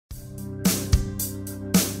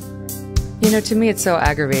To me, it's so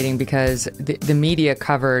aggravating because the media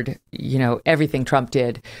covered, everything Trump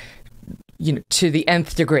did, to the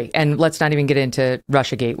nth degree. And let's not even get into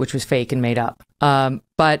Russiagate, which was fake and made up.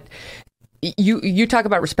 But you talk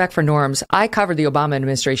about respect for norms. I covered the Obama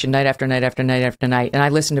administration night after night after night after night. And I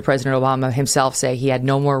listened to President Obama himself say he had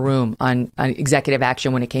no more room on executive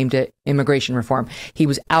action when it came to immigration reform. He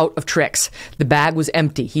was out of tricks. The bag was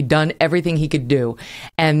empty. He'd done everything he could do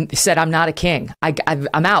and said, I'm not a king.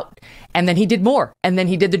 I'm out. And then he did more. And then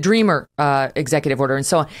he did the Dreamer executive order and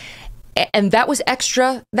so on. And that was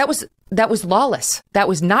extra. That was lawless. That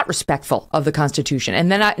was not respectful of the Constitution.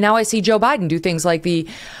 And then now I see Joe Biden do things like the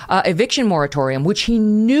eviction moratorium, which he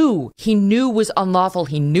knew was unlawful.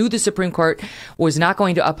 He knew the Supreme Court was not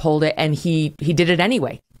going to uphold it, and he did it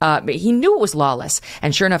anyway. He knew it was lawless,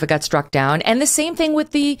 and sure enough, it got struck down. And the same thing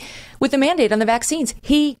with the mandate on the vaccines.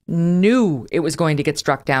 He knew it was going to get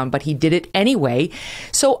struck down, but he did it anyway.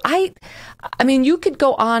 So I mean, you could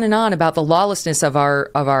go on and on about the lawlessness of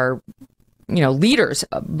our leaders,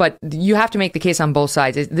 but you have to make the case on both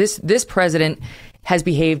sides. This president has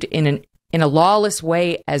behaved in a lawless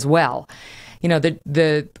way as well.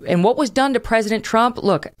 And what was done to President Trump?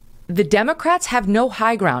 Look, the Democrats have no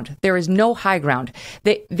high ground. There is no high ground.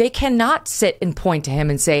 They cannot sit and point to him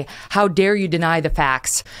and say, how dare you deny the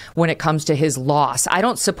facts when it comes to his loss? I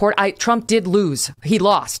don't support. Trump did lose. He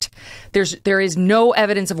lost. There is no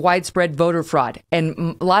evidence of widespread voter fraud.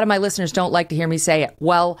 And a lot of my listeners don't like to hear me say it.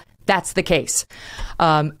 Well, that's the case.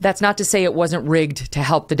 That's not to say it wasn't rigged to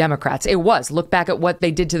help the Democrats. It was. Look back at what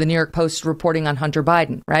they did to the New York Post reporting on Hunter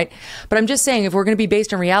Biden, right? But I'm just saying, if we're going to be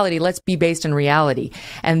based on reality, let's be based in reality.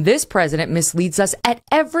 And this president misleads us at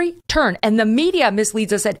every turn. And the media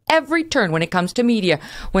misleads us at every turn when it comes to media,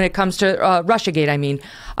 when it comes to Russiagate, I mean.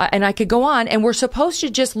 And I could go on. And we're supposed to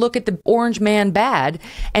just look at the orange man bad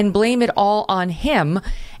and blame it all on him.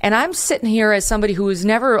 And I'm sitting here as somebody who was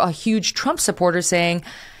never a huge Trump supporter saying,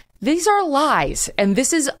 these are lies, and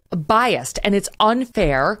this is biased, and it's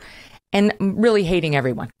unfair, and really hating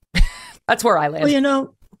everyone. That's where I live.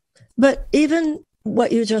 Well, but even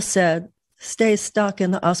what you just said stays stuck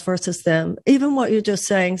in the us versus them. Even what you're just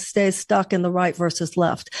saying stays stuck in the right versus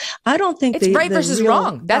left. I don't think it's right versus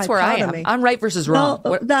wrong. That's where I am. I'm right versus wrong.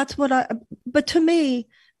 Well, that's what but to me,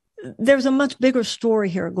 there's a much bigger story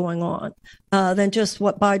here going on than just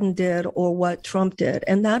what Biden did or what Trump did.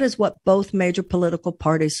 And that is what both major political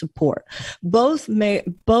parties support. Both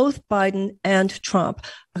Biden and Trump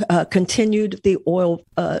continued the oil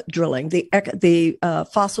drilling, the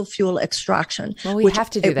fossil fuel extraction. Well, we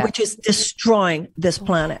have to do that. Which is destroying this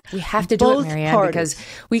planet. We have to do it, Marianne, because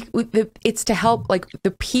it's to help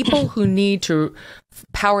the people who need to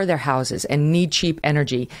power their houses and need cheap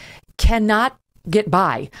energy cannot get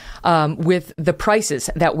by with the prices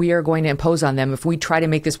that we are going to impose on them if we try to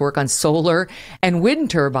make this work on solar and wind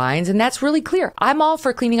turbines. And that's really clear. I'm all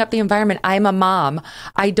for cleaning up the environment. I'm a mom.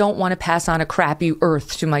 I don't want to pass on a crappy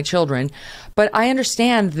earth to my children. But I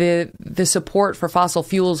understand the support for fossil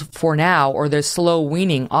fuels for now, or the slow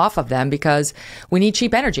weaning off of them, because we need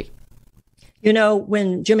cheap energy.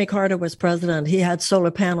 When Jimmy Carter was president, he had solar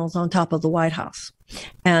panels on top of the White House.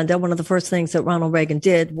 And one of the first things that Ronald Reagan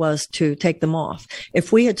did was to take them off.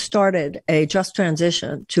 If we had started a just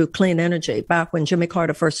transition to clean energy back when Jimmy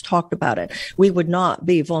Carter first talked about it, we would not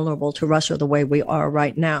be vulnerable to Russia the way we are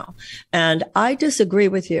right now. And I disagree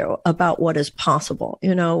with you about what is possible.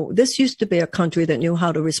 This used to be a country that knew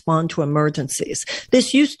how to respond to emergencies.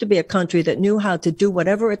 This used to be a country that knew how to do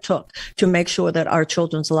whatever it took to make sure that our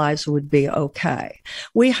children's lives would be okay.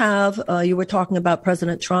 We have, you were talking about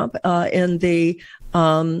President Trump in the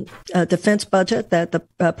defense budget that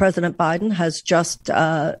the President Biden has just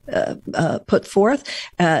put forth.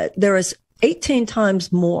 There is 18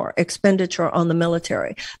 times more expenditure on the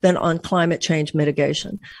military than on climate change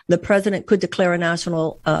mitigation. The president could declare a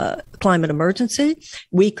national climate emergency.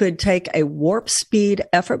 We could take a warp speed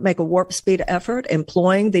effort,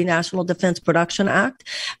 employing the National Defense Production Act,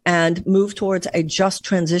 and move towards a just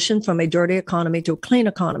transition from a dirty economy to a clean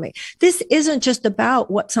economy. This isn't just about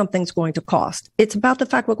what something's going to cost. It's about the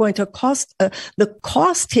fact we're going to cost, the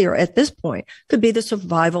cost here at this point could be the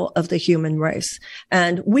survival of the human race.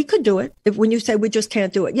 And we could do it. When you say we just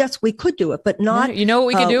can't do it, yes, we could do it, but not. You know what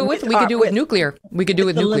we could do it with? We could do it with nuclear. We could do it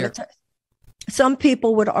with nuclear. Some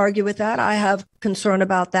people would argue with that. I have concern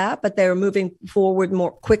about that, but they're moving forward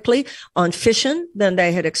more quickly on fission than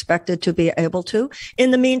they had expected to be able to.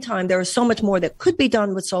 In the meantime, there is so much more that could be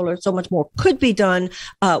done with solar, so much more could be done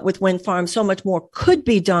with wind farms, so much more could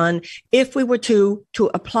be done if we were to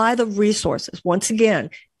apply the resources. Once again,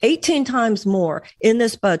 18 times more in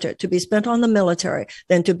this budget to be spent on the military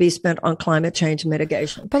than to be spent on climate change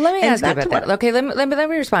mitigation. But let me ask you about that. Okay, let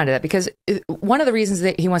me respond to that, because one of the reasons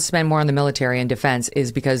that he wants to spend more on the military and defense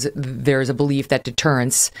is because there's a belief that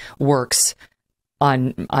deterrence works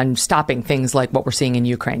on stopping things like what we're seeing in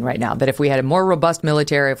Ukraine right now. That if we had a more robust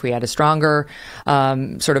military, if we had a stronger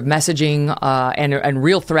sort of messaging and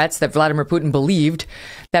real threats that Vladimir Putin believed,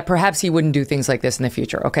 that perhaps he wouldn't do things like this in the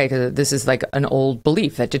future. Okay, because this is like an old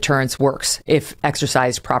belief that deterrence works if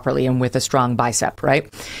exercised properly and with a strong bicep, right?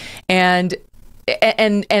 And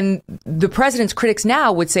the president's critics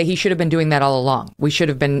now would say he should have been doing that all along. We should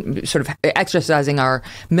have been sort of exercising our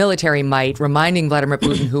military might, reminding Vladimir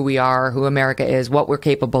Putin who we are, who America is, what we're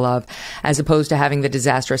capable of, as opposed to having the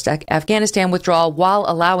disastrous Afghanistan withdrawal while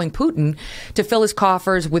allowing Putin to fill his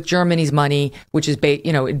coffers with Germany's money, which is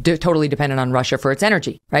totally dependent on Russia for its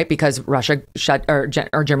energy, right? Because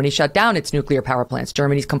Germany shut down its nuclear power plants.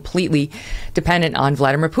 Germany's completely dependent on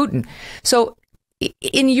Vladimir Putin. So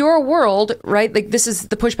in your world, right, like this is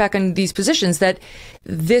the pushback on these positions, that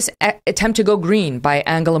this attempt to go green by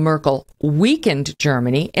Angela Merkel weakened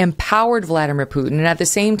Germany, empowered Vladimir Putin. And at the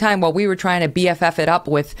same time, while we were trying to BFF it up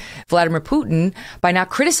with Vladimir Putin by not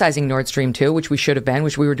criticizing Nord Stream 2, which we should have been,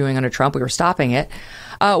 which we were doing under Trump, we were stopping it.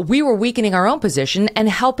 We were weakening our own position and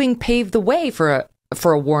helping pave the way for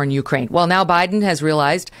a war in Ukraine. Well, now Biden has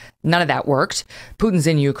realized none of that worked. Putin's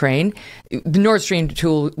in Ukraine. The Nord Stream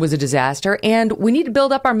 2 was a disaster. And we need to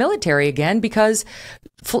build up our military again, because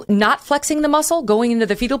not flexing the muscle, going into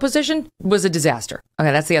the fetal position, was a disaster.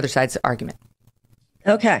 Okay, that's the other side's argument.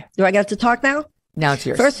 Okay. Do I get to talk now? Now it's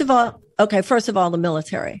yours. First of all, the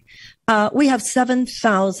military. We have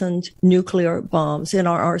 7,000 nuclear bombs in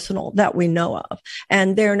our arsenal that we know of.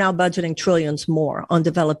 And they're now budgeting trillions more on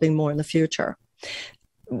developing more in the future.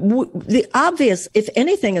 The obvious, if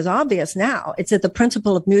anything is obvious now, it's that the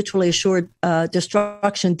principle of mutually assured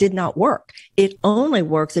destruction did not work. It only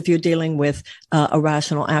works if you're dealing with a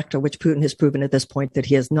rational actor, which Putin has proven at this point that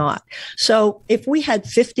he is not. So if we had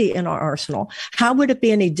 50 in our arsenal, how would it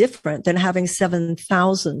be any different than having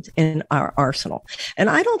 7,000 in our arsenal? And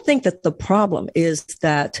I don't think that the problem is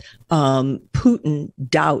that Putin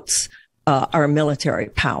doubts our military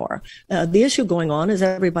power. The issue going on, as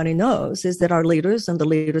everybody knows, is that our leaders and the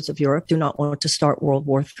leaders of Europe do not want to start World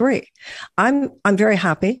War III. I'm very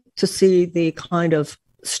happy to see the kind of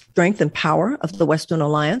strength and power of the Western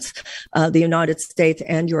alliance, the United States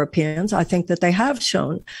and Europeans. I think that they have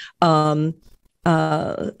shown Vladimir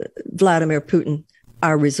Putin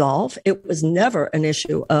our resolve. It was never an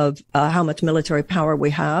issue of how much military power we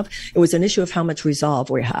have. It was an issue of how much resolve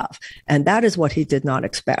we have. And that is what he did not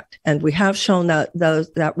expect. And we have shown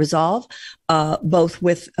that resolve, both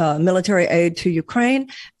with military aid to Ukraine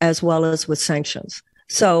as well as with sanctions.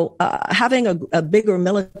 So having a bigger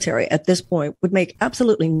military at this point would make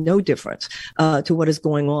absolutely no difference to what is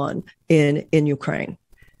going on in Ukraine.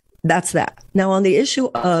 That's that. Now, on the issue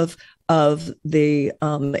of the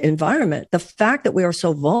environment, the fact that we are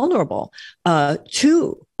so vulnerable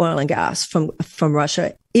to oil and gas from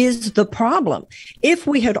Russia is the problem. If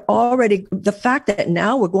we had already, the fact that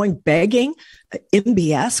now we're going begging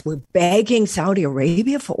MBS, we're begging Saudi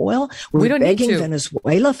Arabia for oil, we're begging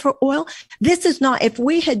Venezuela for oil. This is not, if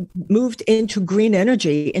we had moved into green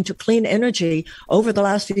energy, into clean energy over the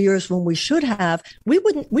last few years when we should have, we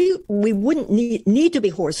wouldn't need to be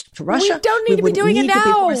horsed to Russia. We don't need to be doing it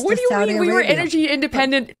now. What do you mean? We were energy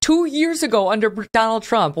independent 2 years ago under Donald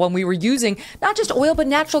Trump when we were using not just oil, but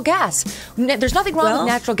natural gas. There's nothing wrong with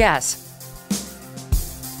natural gas.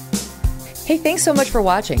 Hey, thanks so much for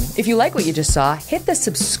watching. If you like what you just saw, hit the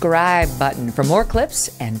subscribe button for more clips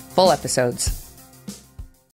and full episodes.